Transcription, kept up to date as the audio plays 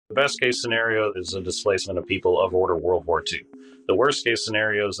The best case scenario is a displacement of people of order World War II. The worst case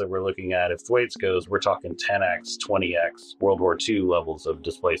scenarios that we're looking at, if Thwaites goes, we're talking 10x, 20x World War II levels of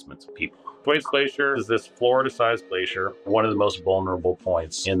displacements of people. Thwaites Glacier is this Florida-sized glacier, one of the most vulnerable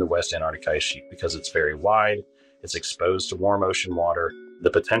points in the West Antarctic ice sheet because it's very wide, it's exposed to warm ocean water. The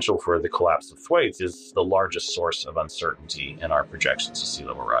potential for the collapse of Thwaites is the largest source of uncertainty in our projections of sea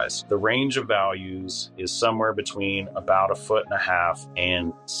level rise. The range of values is somewhere between about 1.5 feet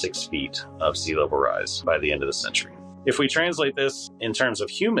and 6 feet of sea level rise by the end of the century. If we translate this in terms of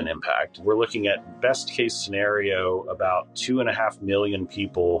human impact, we're looking at best case scenario about 2.5 million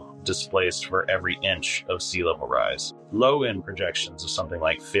people displaced for every inch of sea level rise. Low end projections of something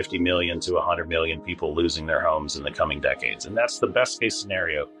like 50 million to 100 million people losing their homes in the coming decades. And that's the best case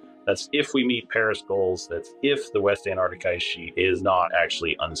scenario. That's if we meet Paris goals, that's if the West Antarctic ice sheet is not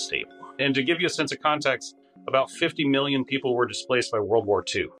actually unstable. And to give you a sense of context, about 50 million people were displaced by World War II.